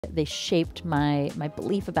They shaped my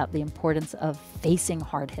belief about the importance of facing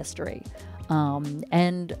hard history,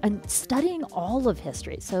 and studying all of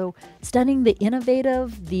history. So studying the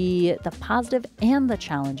innovative, the positive, and the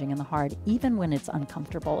challenging and the hard, even when it's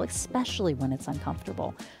uncomfortable, especially when it's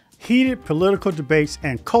uncomfortable. Heated political debates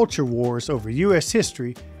and culture wars over U.S.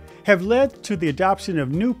 history have led to the adoption of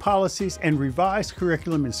new policies and revised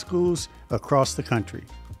curriculum in schools across the country.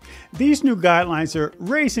 These new guidelines are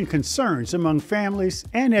raising concerns among families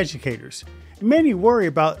and educators. Many worry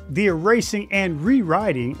about the erasing and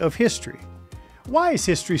rewriting of history. Why is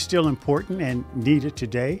history still important and needed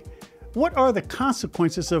today? What are the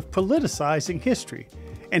consequences of politicizing history?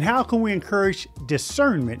 And how can we encourage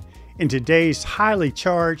discernment in today's highly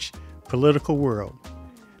charged political world?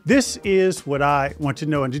 This is what I want to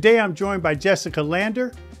know. And today I'm joined by Jessica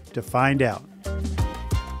Lander to find out.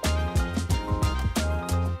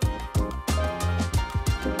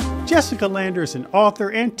 Jessica Lander is an author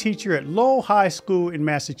and teacher at Lowell High School in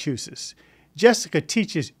Massachusetts. Jessica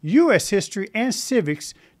teaches U.S. history and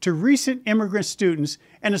civics to recent immigrant students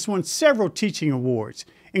and has won several teaching awards,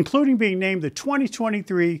 including being named the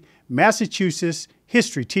 2023 Massachusetts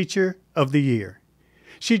History Teacher of the Year.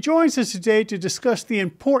 She joins us today to discuss the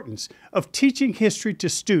importance of teaching history to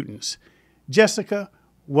students. Jessica,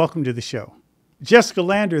 welcome to the show. Jessica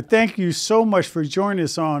Lander, thank you so much for joining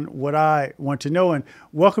us on What I Want to Know, and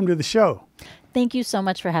welcome to the show. Thank you so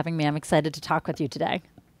much for having me. I'm excited to talk with you today.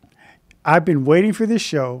 I've been waiting for this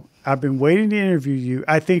show. I've been waiting to interview you.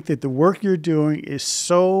 I think that the work you're doing is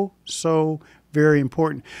so very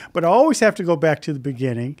important. But I always have to go back to the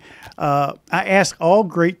beginning. I ask all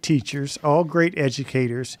great teachers, all great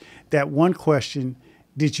educators, that one question: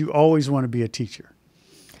 did you always want to be a teacher?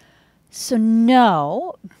 So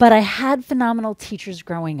no, but I had phenomenal teachers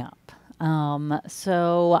growing up. From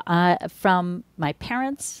my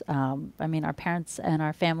parents, our parents and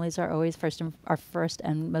our families are always our first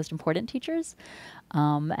and most important teachers.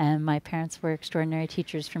 And my parents were extraordinary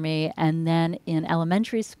teachers for me. And then in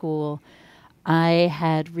elementary school, I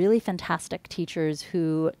had really fantastic teachers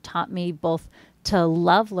who taught me both to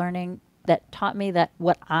love learning, that taught me that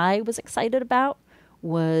what I was excited about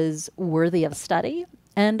was worthy of study,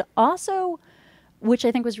 and also, which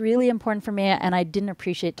I think was really important for me and I didn't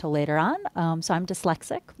appreciate till later on. So I'm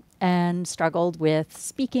dyslexic and struggled with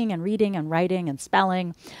speaking and reading and writing and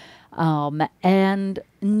spelling. And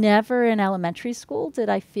never in elementary school did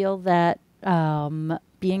I feel that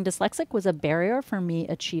being dyslexic was a barrier for me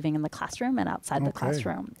achieving in the classroom and outside the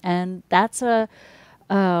classroom. And that's I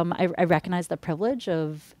recognize the privilege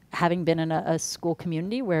of having been in a school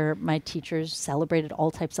community where my teachers celebrated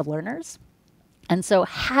all types of learners. And so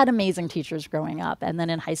had amazing teachers growing up and then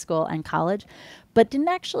in high school and college, but didn't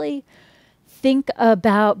actually think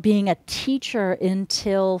about being a teacher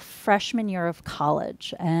until freshman year of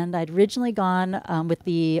college. And I'd originally gone with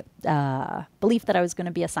the belief that I was going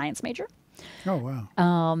to be a science major. Oh,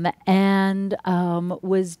 wow. And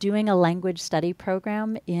was doing a language study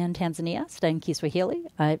program in Tanzania, studying Kiswahili.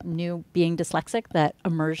 I knew, being dyslexic, that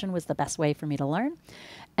immersion was the best way for me to learn.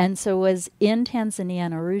 And so was in Tanzania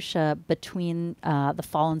and Arusha between the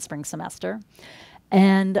fall and spring semester,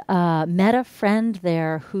 and met a friend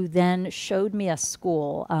there who then showed me a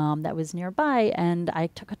school that was nearby, and I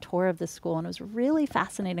took a tour of the school, and it was a really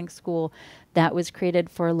fascinating school that was created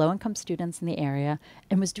for low-income students in the area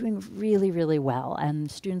and was doing really, really well, and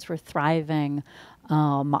students were thriving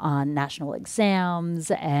on national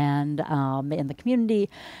exams and in the community.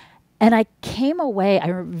 And I came away, I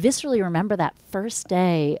viscerally remember that first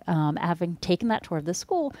day, having taken that tour of the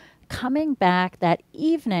school, coming back that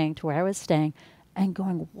evening to where I was staying and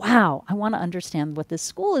going, wow, I want to understand what this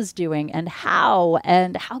school is doing and how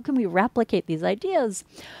can we replicate these ideas?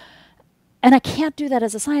 And I can't do that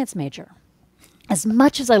as a science major, as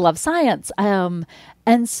much as I love science.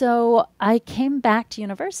 And so I came back to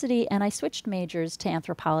university and I switched majors to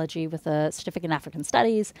anthropology with a certificate in African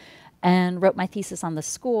studies and wrote my thesis on the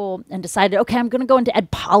school and decided, okay, I'm going to go into ed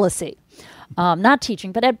policy, not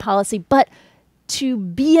teaching, but ed policy. But to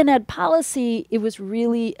be in ed policy, it was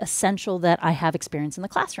really essential that I have experience in the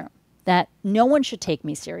classroom, that no one should take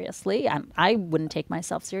me seriously. I wouldn't take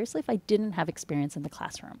myself seriously if I didn't have experience in the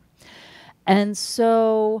classroom. And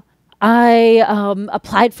so I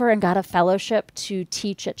applied for and got a fellowship to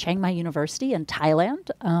teach at Chiang Mai University in Thailand.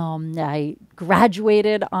 I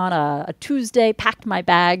graduated on a Tuesday, packed my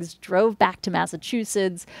bags, drove back to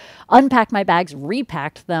Massachusetts, unpacked my bags,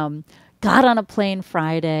 repacked them, got on a plane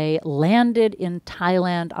Friday, landed in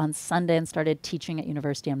Thailand on Sunday, and started teaching at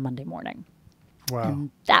university on Monday morning. Wow.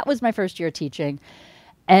 And that was my first year teaching.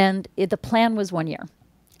 And the plan was 1 year.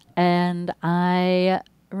 And I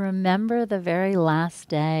remember the very last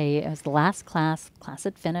day. It was the last class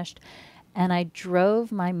had finished, and I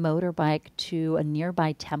drove my motorbike to a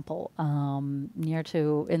nearby temple near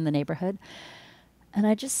to in the neighborhood. And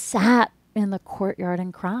I just sat in the courtyard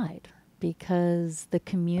and cried because the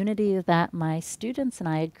community that my students and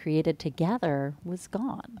I had created together was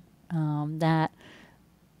gone. That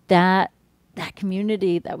that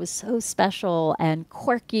community that was so special and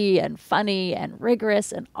quirky and funny and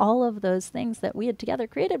rigorous and all of those things that we had together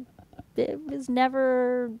created, it was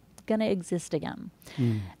never going to exist again.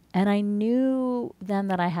 And I knew then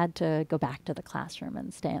that I had to go back to the classroom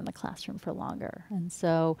and stay in the classroom for longer. And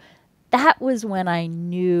so that was when I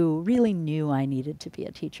really knew I needed to be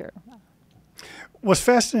a teacher. What's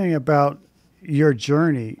fascinating about your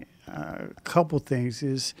journey, a couple things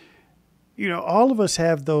is, all of us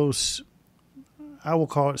have those, I will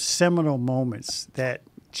call it seminal moments that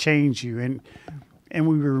change you. And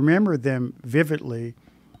we remember them vividly.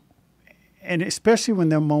 And especially when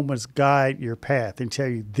them moments guide your path and tell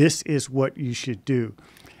you this is what you should do.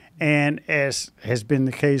 And as has been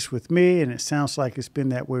the case with me, and it sounds like it's been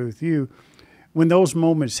that way with you, when those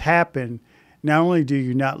moments happen, not only do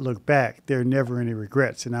you not look back, there are never any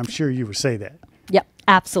regrets. And I'm sure you would say that. Yep,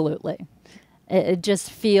 absolutely. It just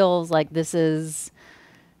feels like this is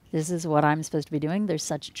what I'm supposed to be doing. There's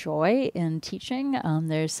such joy in teaching.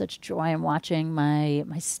 There's such joy in watching my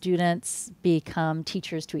students become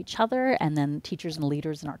teachers to each other and then teachers and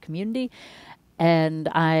leaders in our community. And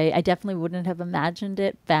I definitely wouldn't have imagined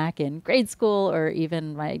it back in grade school or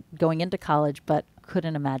even going into college, but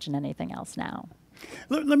couldn't imagine anything else now.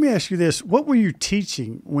 Let me ask you this. What were you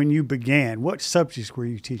teaching when you began? What subjects were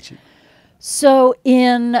you teaching? So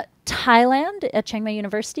in Thailand at Chiang Mai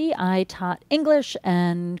University, I taught English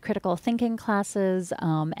and critical thinking classes,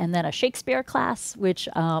 and then a Shakespeare class, which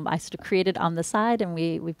I sort of created on the side, and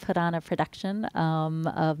we put on a production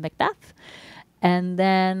of Macbeth. And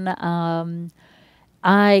then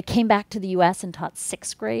I came back to the U.S. and taught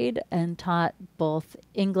sixth grade and taught both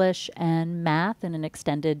English and math in an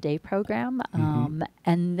extended day program.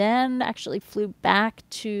 And then actually flew back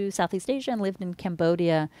to Southeast Asia and lived in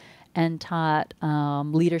Cambodia and taught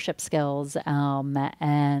leadership skills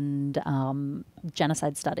and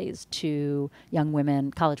genocide studies to young women,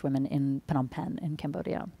 college women in Phnom Penh in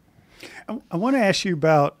Cambodia. I want to ask you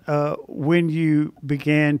about when you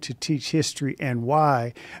began to teach history and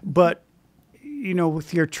why. But,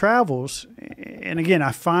 with your travels, and again,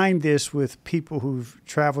 I find this with people who've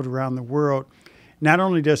traveled around the world, not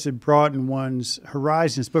only does it broaden one's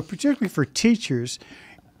horizons, but particularly for teachers,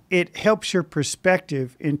 it helps your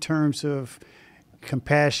perspective in terms of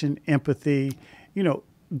compassion, empathy,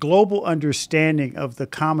 global understanding of the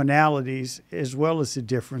commonalities as well as the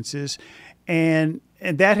differences. And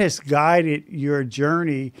that has guided your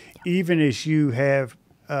journey, even as you have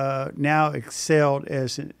now excelled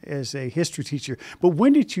as a history teacher. But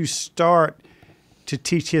when did you start to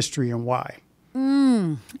teach history and why?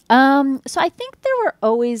 So I think there were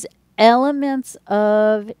always elements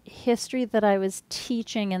of history that I was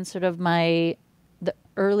teaching in sort of the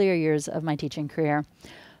earlier years of my teaching career,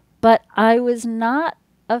 but I was not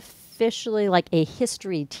officially like a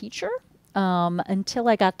history teacher until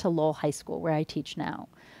I got to Lowell High School, where I teach now.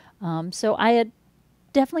 So I had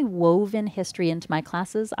definitely woven history into my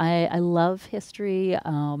classes. I love history.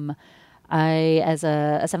 As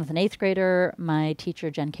a 7th and 8th grader, my teacher,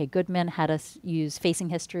 Jen K. Goodman, had us use Facing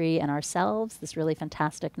History and Ourselves, this really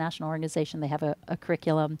fantastic national organization. They have a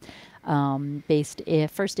curriculum based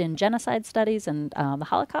first in genocide studies and the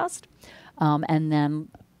Holocaust, and then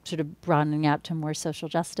sort of broadening out to more social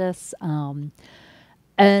justice.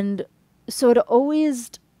 And so it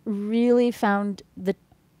always really found the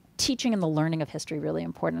teaching and the learning of history really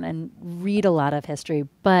important and read a lot of history.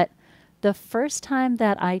 But the first time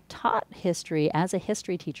that I taught history as a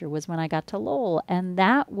history teacher was when I got to Lowell. And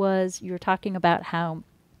that was, you were talking about how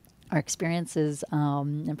our experiences,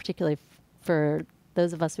 and particularly for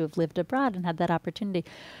those of us who have lived abroad and had that opportunity,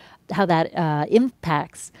 how that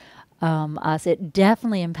impacts us. It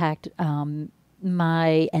definitely impacted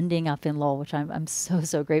my ending up in Lowell, which I'm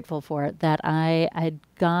so grateful for, that I had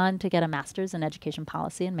gone to get a master's in education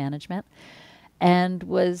policy and management and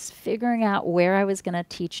was figuring out where I was going to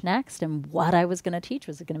teach next and what I was going to teach.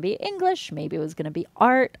 Was it going to be English? Maybe it was going to be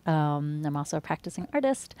art. I'm also a practicing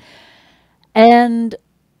artist. And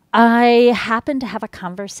I happened to have a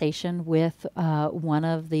conversation with one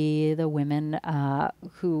of the women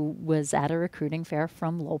who was at a recruiting fair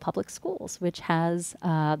from Lowell Public Schools, which has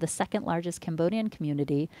the second largest Cambodian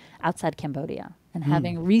community outside Cambodia. And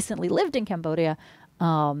having recently lived in Cambodia,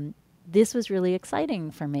 this was really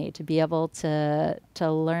exciting for me to be able to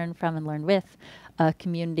learn from and learn with a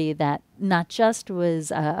community that not just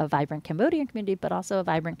was a vibrant Cambodian community, but also a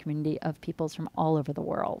vibrant community of peoples from all over the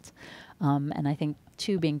world. And I think,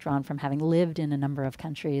 too, being drawn from having lived in a number of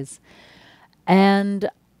countries. And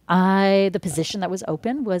the position that was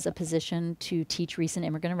open was a position to teach recent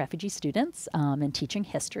immigrant and refugee students in teaching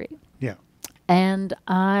history. Yeah. And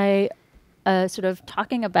I sort of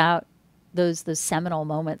talking about those seminal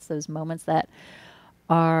moments, those moments that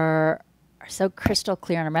are so crystal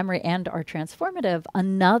clear in our memory and are transformative.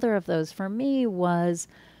 Another of those for me was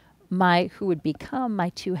who would become my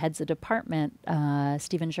two heads of department,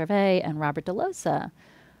 Stephen Gervais and Robert DeLosa.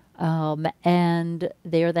 And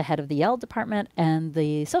they are the head of the Yale department and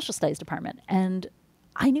the social studies department. And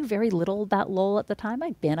I knew very little about Lowell at the time.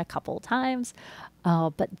 I'd been a couple times,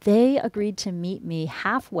 but they agreed to meet me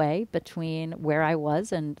halfway between where I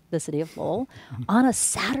was and the city of Lowell on a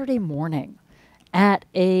Saturday morning at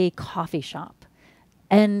a coffee shop.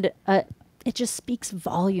 And it just speaks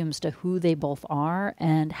volumes to who they both are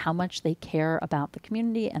and how much they care about the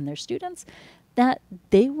community and their students, that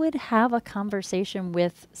they would have a conversation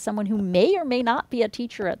with someone who may or may not be a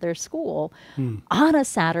teacher at their school on a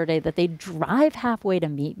Saturday, that they drive halfway to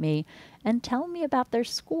meet me and tell me about their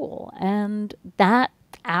school. And that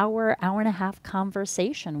hour and a half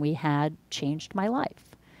conversation we had changed my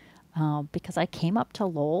life, because I came up to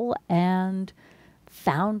Lowell and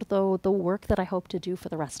found the work that I hope to do for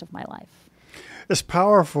the rest of my life. It's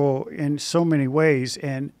powerful in so many ways.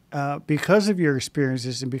 And because of your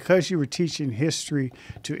experiences and because you were teaching history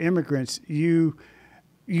to immigrants, you've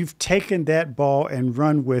taken that ball and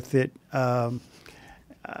run with it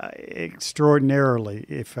extraordinarily,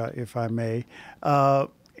 if I may.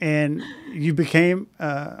 And you became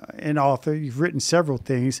an author. You've written several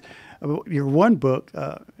things. Your one book,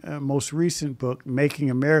 most recent book, Making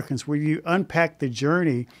Americans, where you unpack the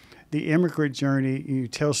journey, the immigrant journey. You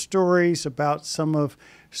tell stories about some of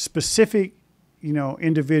specific,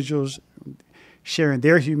 individuals sharing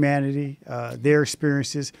their humanity, their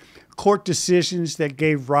experiences, court decisions that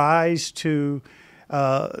gave rise to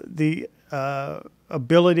the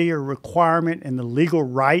ability or requirement and the legal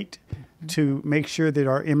right to make sure that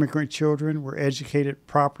our immigrant children were educated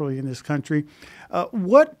properly in this country.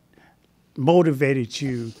 What motivated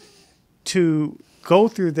you to go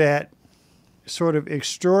through that sort of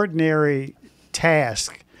extraordinary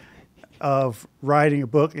task of writing a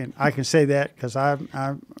book? And I can say that because I'm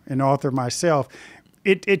an author myself.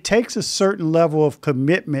 It takes a certain level of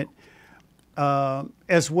commitment,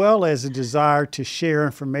 as well as a desire to share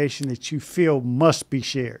information that you feel must be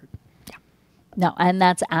shared. Yeah. No, and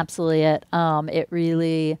that's absolutely it.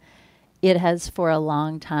 It has for a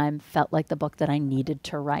long time felt like the book that I needed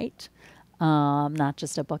to write. Not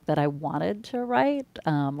just a book that I wanted to write,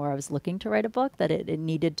 or I was looking to write a book, that it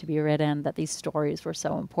needed to be written, that these stories were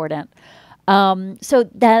so important. So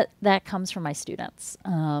that comes from my students.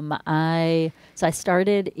 I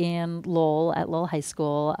started in Lowell, at Lowell High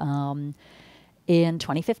School, in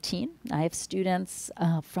 2015. I have students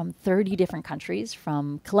from 30 different countries,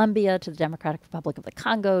 from Colombia to the Democratic Republic of the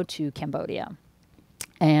Congo to Cambodia.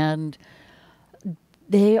 And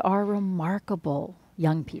they are remarkable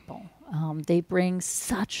young people. They bring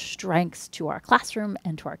such strengths to our classroom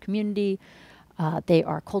and to our community. They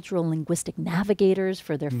are cultural and linguistic navigators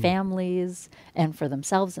for their families and for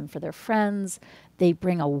themselves and for their friends. They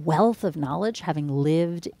bring a wealth of knowledge, having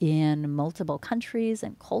lived in multiple countries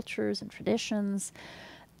and cultures and traditions.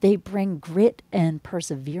 They bring grit and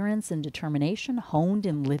perseverance and determination honed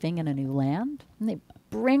in living in a new land. And they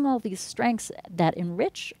bring all these strengths that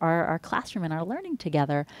enrich our classroom and our learning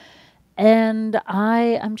together. And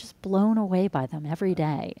I'm just blown away by them every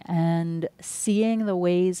day, and seeing the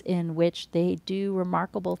ways in which they do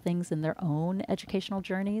remarkable things in their own educational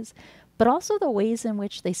journeys, but also the ways in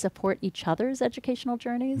which they support each other's educational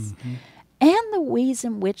journeys, and the ways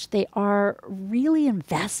in which they are really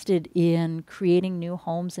invested in creating new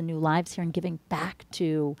homes and new lives here and giving back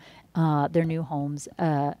to their new homes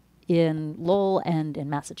in Lowell and in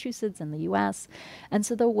Massachusetts and the U.S. And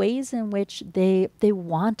so the ways in which they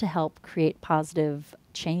want to help create positive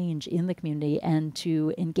change in the community and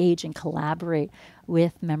to engage and collaborate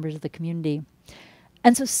with members of the community.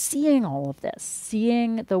 And so seeing all of this,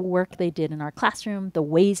 seeing the work they did in our classroom, the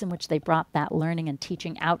ways in which they brought that learning and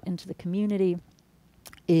teaching out into the community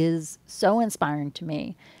is so inspiring to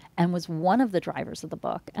me, and was one of the drivers of the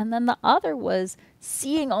book. And then the other was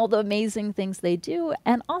seeing all the amazing things they do,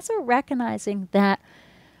 and also recognizing that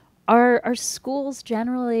our schools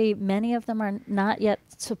generally, many of them are not yet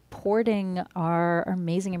supporting our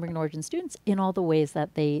amazing immigrant origin students in all the ways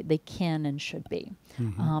that they can and should be.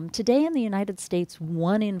 Today in the United States,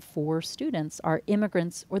 1 in 4 students are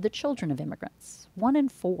immigrants or the children of immigrants. 1 in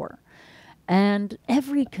 4. And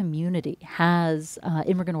every community has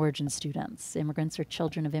immigrant origin students, immigrants or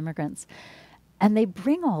children of immigrants. And they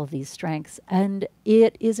bring all of these strengths. And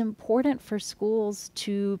it is important for schools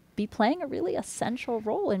to be playing a really essential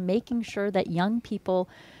role in making sure that young people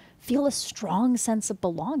feel a strong sense of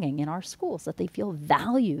belonging in our schools, that they feel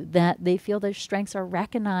valued, that they feel their strengths are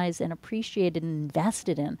recognized and appreciated and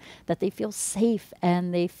invested in, that they feel safe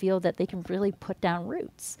and they feel that they can really put down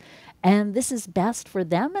roots. And this is best for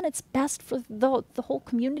them, and it's best for the whole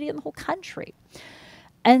community and the whole country.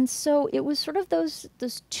 And so it was sort of those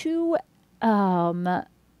two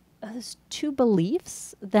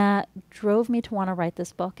beliefs that drove me to want to write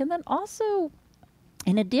this book. And then also,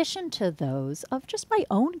 in addition to those, of just my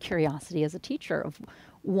own curiosity as a teacher, of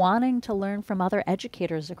wanting to learn from other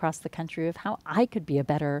educators across the country of how I could be a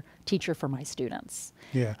better teacher for my students.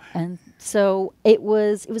 Yeah. And so it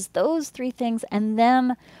was those 3 things. And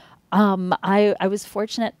then I was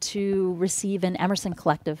fortunate to receive an Emerson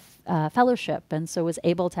Collective fellowship, and so was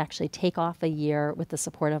able to actually take off a year with the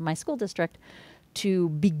support of my school district to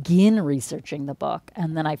begin researching the book.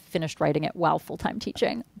 And then I finished writing it while full-time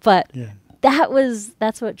teaching. But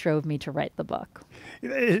that's what drove me to write the book.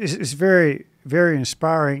 It's very, very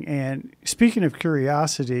inspiring. And speaking of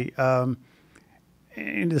curiosity, and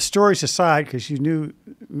the stories aside, because you knew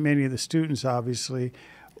many of the students, obviously,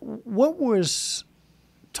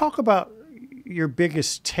 talk about your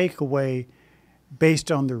biggest takeaway based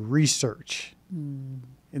on the research in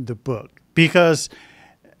the book, because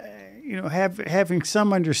having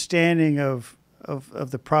some understanding of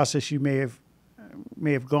the process you may have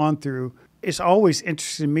gone through, it's always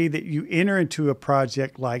interesting to me that you enter into a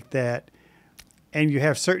project like that and you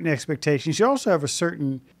have certain expectations. You also have a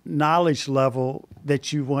certain knowledge level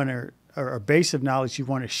that you want to, or a base of knowledge you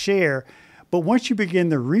want to share. But once you begin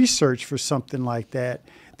the research for something like that,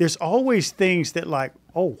 there's always things that like,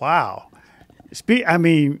 oh, wow.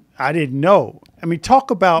 I didn't know. Talk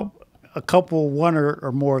about a couple, one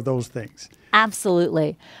or more of those things.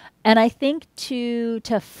 Absolutely. And I think to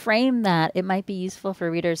frame that, it might be useful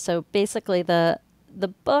for readers. So basically, the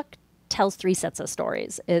book tells 3 sets of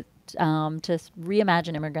stories. To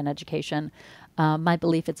reimagine immigrant education, my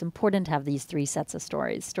belief, it's important to have these 3 sets of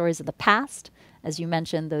stories. Stories of the past, as you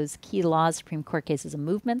mentioned, those key laws, Supreme Court cases, and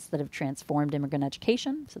movements that have transformed immigrant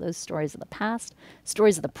education. So those stories of the past.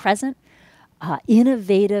 Stories of the present,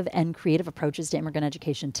 innovative and creative approaches to immigrant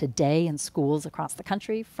education today in schools across the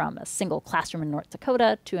country, from a single classroom in North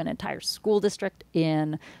Dakota to an entire school district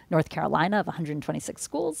in North Carolina of 126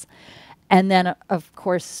 schools. And then, of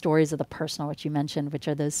course, stories of the personal, which you mentioned, which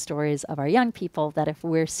are those stories of our young people that if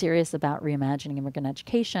we're serious about reimagining immigrant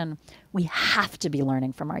education, we have to be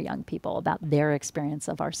learning from our young people about their experience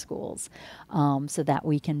of our schools, so that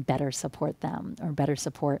we can better support them or better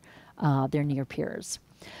support their near peers.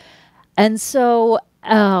 And so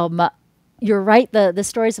you're right, the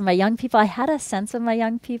stories of my young people, I had a sense of my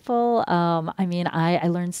young people. I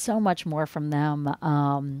learned so much more from them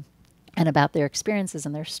and about their experiences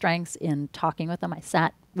and their strengths in talking with them. I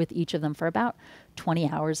sat with each of them for about 20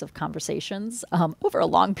 hours of conversations over a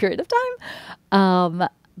long period of time.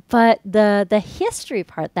 But the history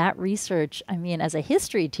part, that research, as a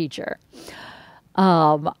history teacher,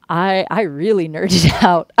 I really nerded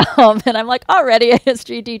out, and I'm like already a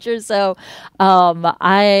history teacher. So,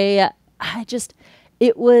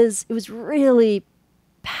 it was really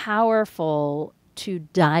powerful to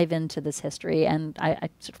dive into this history, and I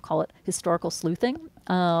sort of call it historical sleuthing,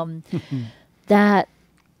 that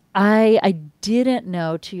I didn't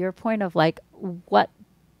know, to your point of like, what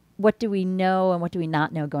do we know and what do we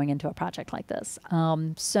not know going into a project like this?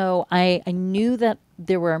 So I knew that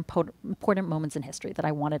there were important moments in history that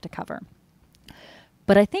I wanted to cover.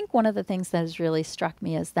 But I think one of the things that has really struck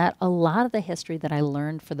me is that a lot of the history that I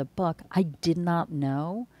learned for the book, I did not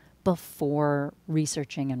know before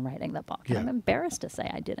researching and writing the book. Yeah. And I'm embarrassed to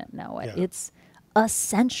say I didn't know it. Yeah. It's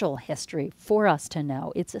essential history for us to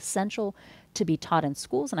know. It's essential to be taught in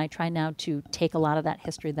schools. And I try now to take a lot of that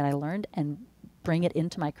history that I learned and bring it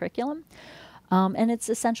into my curriculum. And it's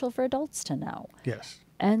essential for adults to know. Yes.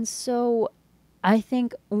 And so I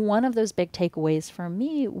think one of those big takeaways for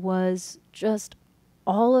me was just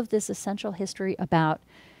all of this essential history about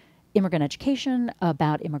immigrant education,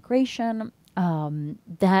 about immigration,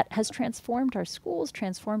 that has transformed our schools,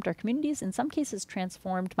 transformed our communities, in some cases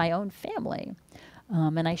transformed my own family.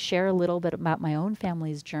 And I share a little bit about my own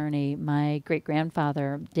family's journey. My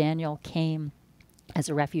great-grandfather, Daniel, came as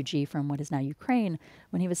a refugee from what is now Ukraine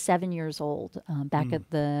when he was 7 years old, back at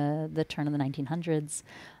the turn of the 1900s.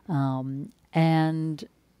 And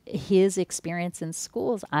his experience in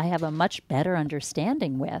schools, I have a much better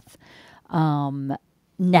understanding with,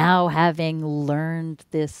 now having learned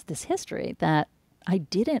this history that I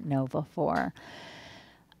didn't know before.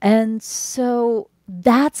 And so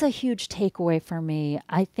that's a huge takeaway for me.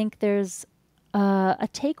 I think there's a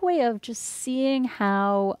takeaway of just seeing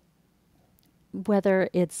how, whether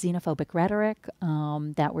it's xenophobic rhetoric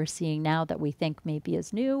that we're seeing now that we think maybe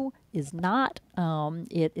is new, is not.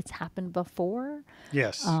 It's happened before.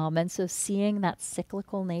 Yes. And so seeing that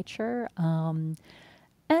cyclical nature, and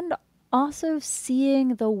also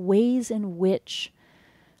seeing the ways in which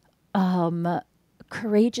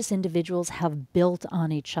courageous individuals have built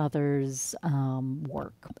on each other's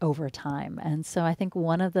work over time. And so I think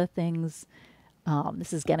one of the things,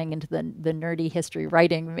 this is getting into the nerdy history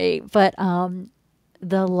writing me, but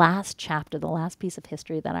the last chapter, the last piece of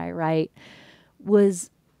history that I write was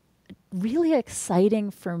really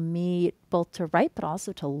exciting for me both to write but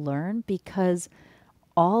also to learn, because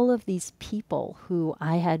all of these people who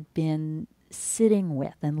I had been sitting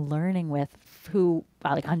with and learning with, who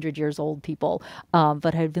like 100 years old people,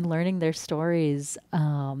 but had been learning their stories,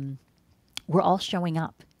 were all showing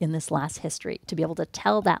up in this last history to be able to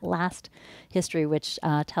tell that last history, which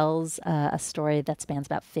tells a story that spans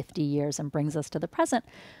about 50 years and brings us to the present.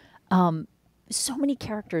 So many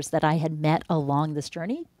characters that I had met along this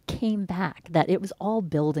journey came back, that it was all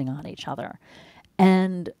building on each other.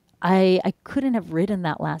 And I couldn't have written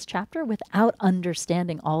that last chapter without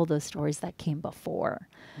understanding all those stories that came before.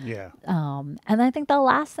 Yeah. And I think the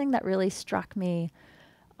last thing that really struck me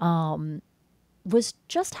was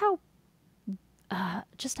just how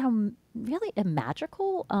really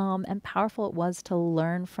magical and powerful it was to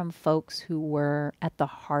learn from folks who were at the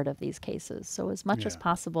heart of these cases. So as much as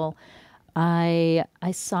possible, I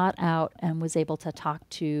sought out and was able to talk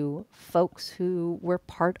to folks who were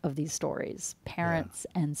part of these stories, parents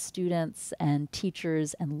and students and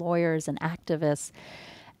teachers and lawyers and activists.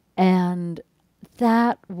 And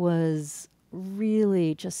that was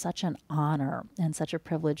really just such an honor and such a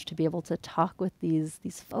privilege to be able to talk with these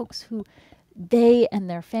folks who they and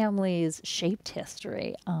their families shaped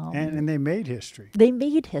history. And they made history. They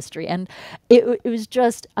made history. And it was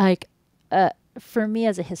just like, for me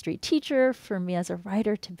as a history teacher, for me as a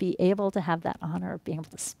writer, to be able to have that honor of being able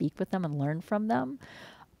to speak with them and learn from them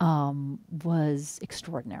was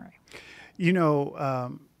extraordinary. You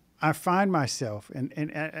know, I find myself,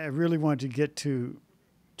 and I really want to get to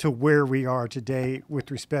where we are today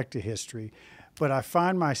with respect to history, but I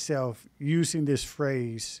find myself using this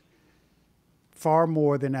phrase far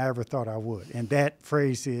more than I ever thought I would. And that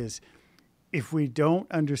phrase is, if we don't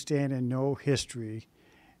understand and know history,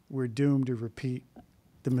 we're doomed to repeat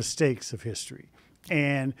the mistakes of history.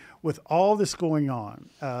 And with all this going on,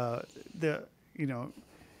 the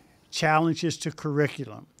challenges to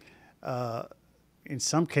curriculum, in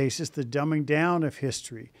some cases the dumbing down of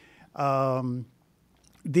history,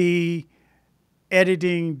 the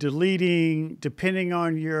editing, deleting, depending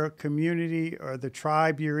on your community or the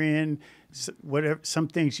tribe you're in, whatever, some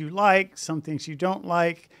things you like, some things you don't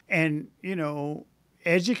like, and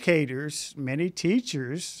educators, many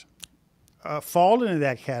teachers fall into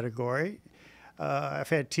that category. I've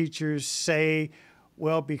had teachers say,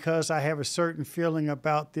 well, because I have a certain feeling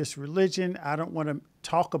about this religion, I don't want to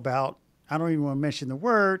talk about, I don't even want to mention the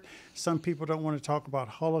word. Some people don't want to talk about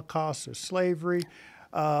Holocaust or slavery.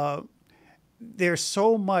 There's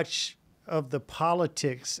so much of the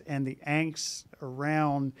politics and the angst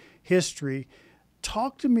around history.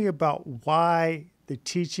 Talk to me about why the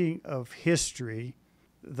teaching of history,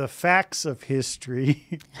 the facts of history,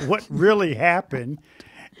 what really happened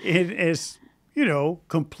in as,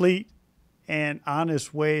 complete and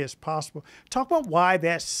honest way as possible. Talk about why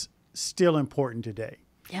that's still important today.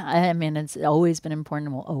 Yeah, I mean, it's always been important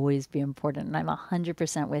and will always be important. And I'm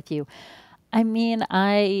 100% with you. I mean,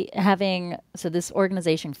 so this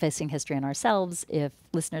organization, Facing History and Ourselves, if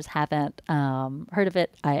listeners haven't heard of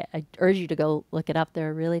it, I urge you to go look it up.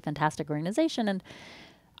 They're a really fantastic organization. And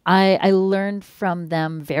I learned from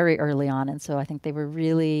them very early on. And so I think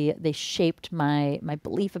they shaped my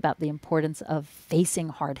belief about the importance of facing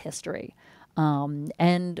hard history.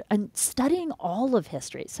 And studying all of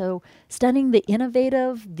history. So studying the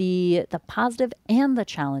innovative, the positive, and the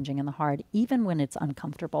challenging and the hard, even when it's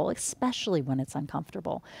uncomfortable, especially when it's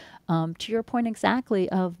uncomfortable. To your point exactly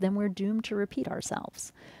of then we're doomed to repeat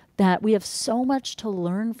ourselves. That we have so much to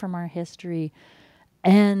learn from our history,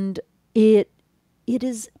 and it it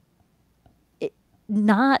is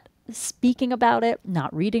not speaking about it,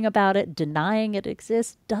 not reading about it, denying it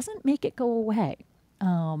exists, doesn't make it go away.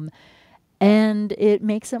 And it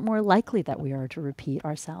makes it more likely that we are to repeat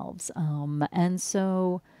ourselves. And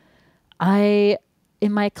so in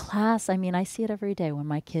my class, I mean, I see it every day when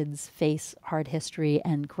my kids face hard history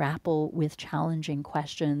and grapple with challenging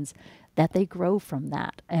questions, that they grow from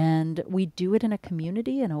that. And we do it in a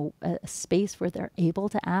community, in a space where they're able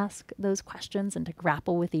to ask those questions and to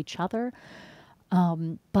grapple with each other.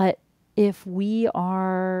 But if we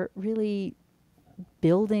are really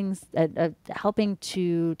building, helping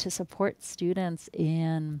to support students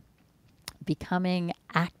in becoming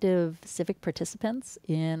active civic participants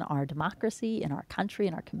in our democracy, in our country,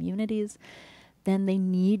 in our communities, then they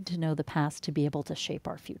need to know the past to be able to shape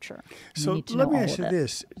our future. So let me ask you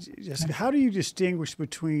this, Jessica, how do you distinguish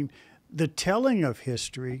between the telling of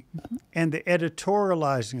history and the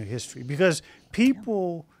editorializing of history? Because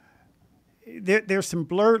people, there's some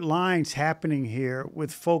blurred lines happening here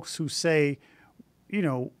with folks who say, you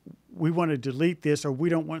know, we want to delete this, or we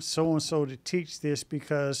don't want so-and-so to teach this,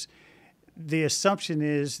 because the assumption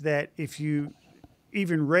is that if you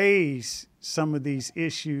even raise some of these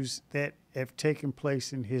issues that have taken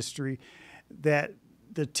place in history, that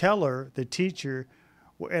the teller, the teacher,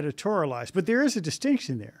 will editorialize. But there is a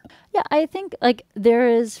distinction there. Yeah, I think like there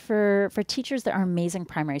is for teachers, there are amazing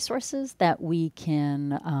primary sources that we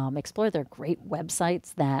can explore. There are great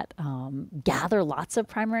websites that gather lots of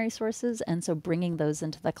primary sources, and so bringing those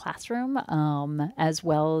into the classroom, as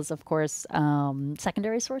well as, of course,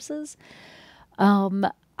 secondary sources.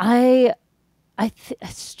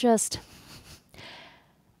 It's just,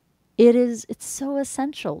 it's so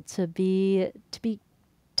essential to be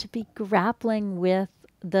grappling with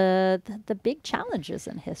the big challenges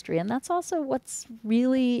in history. And that's also what's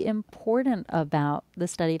really important about the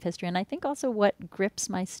study of history, and I think also what grips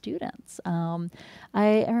my students.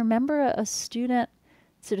 I remember a student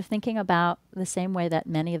sort of thinking about the same way that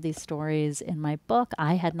many of these stories in my book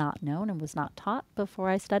I had not known and was not taught before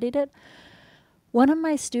I studied it. One of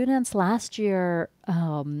my students last year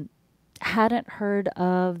hadn't heard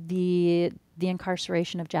of the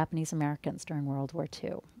incarceration of Japanese Americans during World War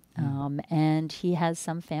II. And he has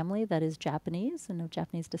some family that is Japanese and of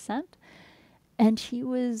Japanese descent. And he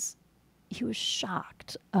was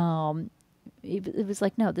shocked. It was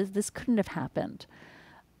like, no, this couldn't have happened.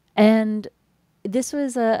 And this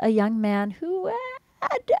was a young man who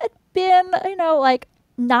had been, like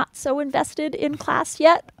not so invested in class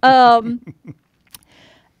yet.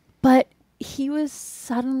 But he was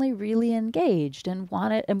suddenly really engaged and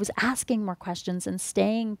was asking more questions and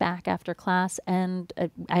staying back after class. And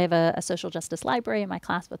I have a social justice library in my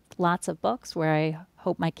class with lots of books where I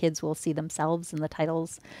hope my kids will see themselves in the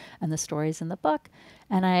titles and the stories in the book.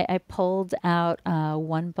 And I pulled out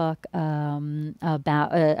one book about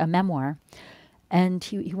a memoir, and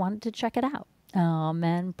he wanted to check it out.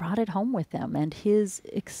 And brought it home with him. And his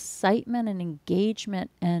excitement and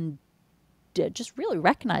engagement and just really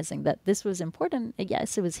recognizing that this was important.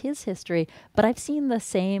 Yes, it was his history, but I've seen the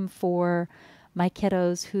same for my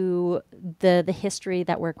kiddos who the history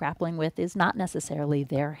that we're grappling with is not necessarily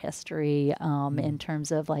their history in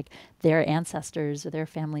terms of like their ancestors or their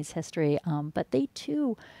family's history, but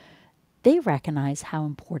they recognize how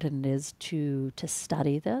important it is to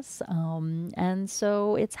study this. And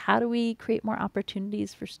so it's how do we create more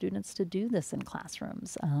opportunities for students to do this in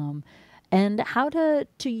classrooms? And how to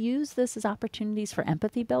use this as opportunities for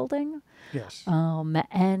empathy building. Yes.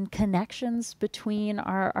 And connections between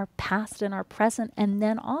our past and our present, and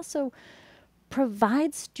then also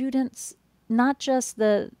provide students not just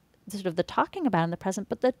the sort of the talking about in the present,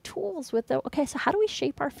 but the tools with okay, so how do we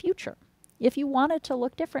shape our future? If you want it to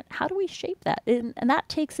look different, how do we shape that? And that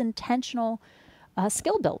takes intentional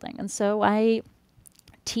skill building. And so I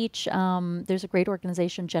teach, there's a great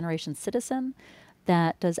organization, Generation Citizen,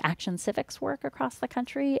 that does action civics work across the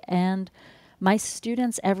country. And my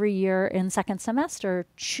students every year in second semester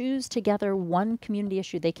choose together one community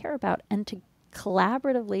issue they care about, and to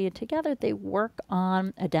collaboratively together they work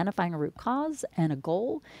on identifying a root cause and a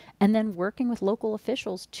goal, and then working with local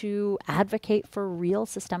officials to advocate for real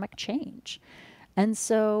systemic change. And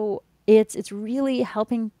so it's really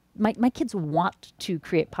helping. My kids want to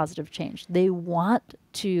create positive change. They want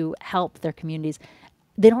to help their communities.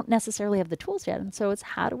 They don't necessarily have the tools yet. And so it's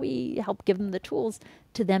how do we help give them the tools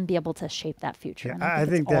to then be able to shape that future? Yeah, and I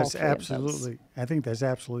think that's absolutely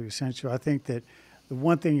essential. I think that the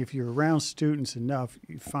one thing, if you're around students enough,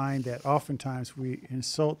 you find that oftentimes we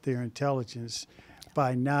insult their intelligence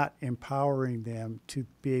by not empowering them to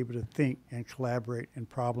be able to think and collaborate and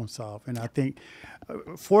problem solve. And I think,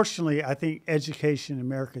 fortunately, I think education in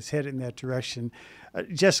America is headed in that direction.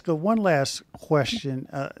 Jessica, one last question.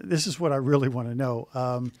 This is what I really want to know.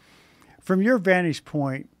 From your vantage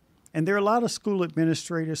point, and there are a lot of school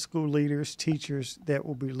administrators, school leaders, teachers that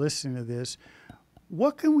will be listening to this,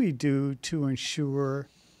 what can we do to ensure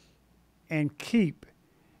and keep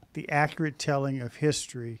the accurate telling of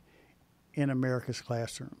history in America's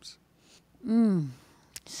classrooms?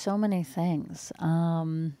 So many things.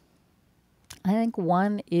 I think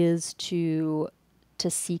one is to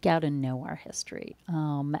seek out and know our history.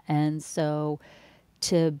 And so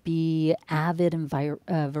to be avid and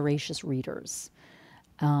voracious readers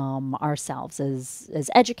ourselves as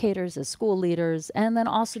educators, as school leaders, and then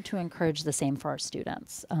also to encourage the same for our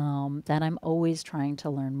students, that I'm always trying to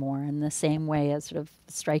learn more in the same way as sort of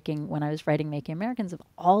striking when I was writing Making Americans of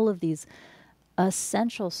all of these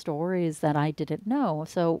essential stories that I didn't know.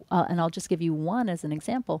 So, and I'll just give you one as an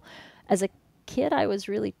example. As a kid, I was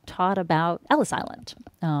really taught about Ellis Island,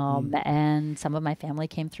 and some of my family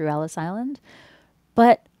came through Ellis Island,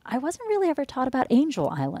 but I wasn't really ever taught about Angel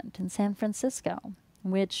Island in San Francisco,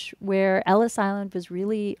 where Ellis Island was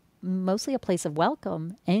really mostly a place of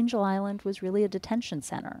welcome. Angel Island was really a detention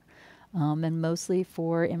center, and mostly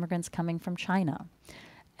for immigrants coming from China.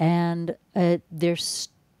 And they're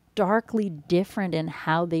starkly different in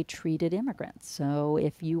how they treated immigrants. So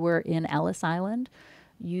if you were in Ellis Island,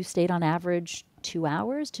 you stayed on average 2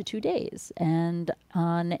 hours to 2 days. And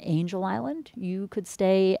on Angel Island, you could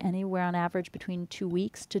stay anywhere on average between 2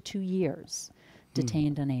 weeks to 2 years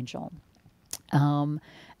detained on Angel. And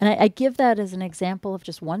I give that as an example of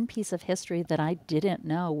just one piece of history that I didn't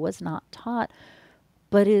know, was not taught,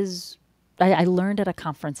 but I learned at a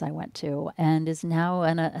conference I went to and is now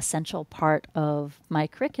an essential part of my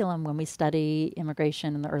curriculum when we study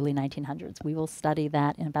immigration in the early 1900s. We will study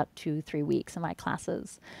that in about 2-3 weeks in my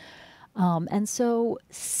classes. And so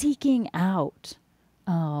seeking out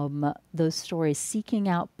those stories, seeking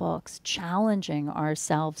out books, challenging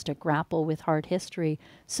ourselves to grapple with hard history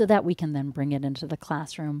so that we can then bring it into the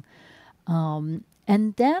classroom.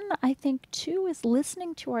 And then I think, too, is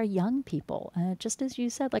listening to our young people. Just as you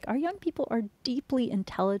said, like, our young people are deeply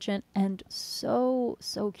intelligent and so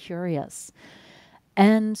curious.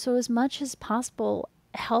 And so as much as possible,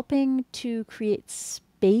 helping to create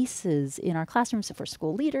spaces in our classrooms for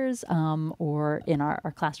school leaders or in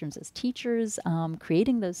our classrooms as teachers,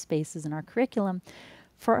 creating those spaces in our curriculum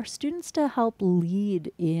for our students to help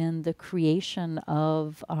lead in the creation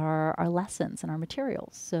of our lessons and our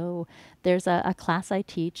materials. So there's a class I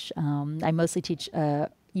teach. I mostly teach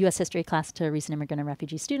a U.S. history class to recent immigrant and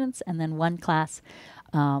refugee students, and then one class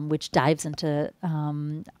which dives into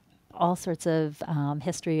all sorts of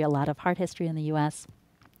history, a lot of hard history in the U.S.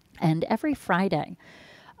 And every Friday,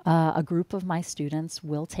 a group of my students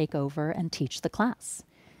will take over and teach the class.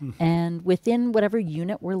 And within whatever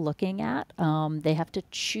unit we're looking at, they have to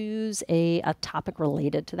choose a topic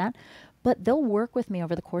related to that. But they'll work with me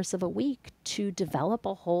over the course of a week to develop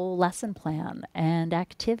a whole lesson plan and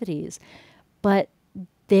activities. But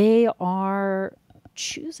they are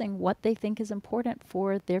choosing what they think is important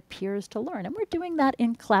for their peers to learn. And we're doing that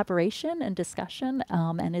in collaboration and discussion.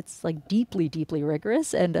 And it's like deeply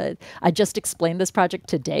rigorous. And I just explained this project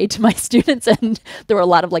today to my students, and there were a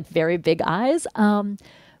lot of like very big eyes.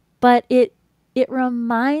 But it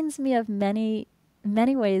reminds me of many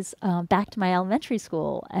ways back to my elementary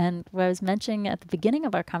school, and what I was mentioning at the beginning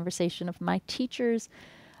of our conversation of my teachers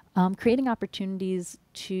creating opportunities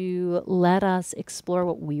to let us explore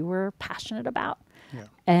what we were passionate about. Yeah.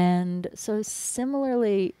 And so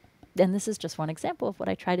similarly, and this is just one example of what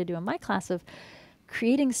I try to do in my class, of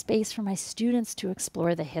creating space for my students to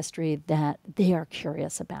explore the history that they are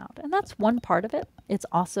curious about. And that's one part of it. It's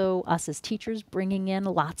also us as teachers bringing in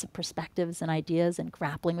lots of perspectives and ideas and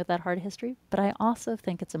grappling with that hard history. But I also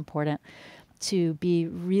think it's important to be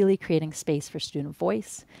really creating space for student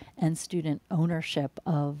voice and student ownership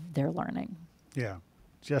of their learning. Yeah.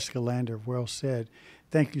 Jessica Lander, well said.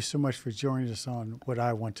 Thank you so much for joining us on What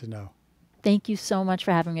I Want to Know. Thank you so much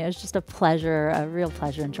for having me. It was just a pleasure, a real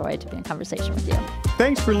pleasure and joy to be in conversation with you.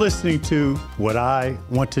 Thanks for listening to What I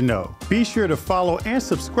Want to Know. Be sure to follow and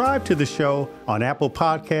subscribe to the show on Apple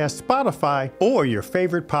Podcasts, Spotify, or your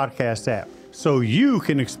favorite podcast app so you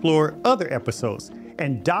can explore other episodes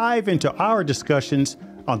and dive into our discussions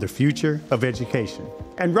on the future of education.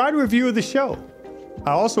 And write a review of the show.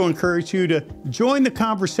 I also encourage you to join the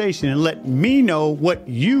conversation and let me know what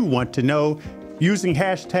you want to know using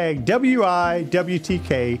hashtag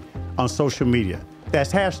WIWTK on social media.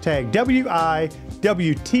 That's hashtag WIWTK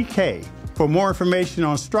For more information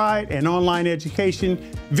on Stride and online education,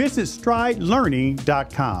 visit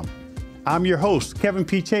stridelearning.com. I'm your host, Kevin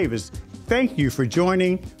P. Chavous. Thank you for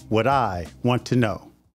joining What I Want to Know.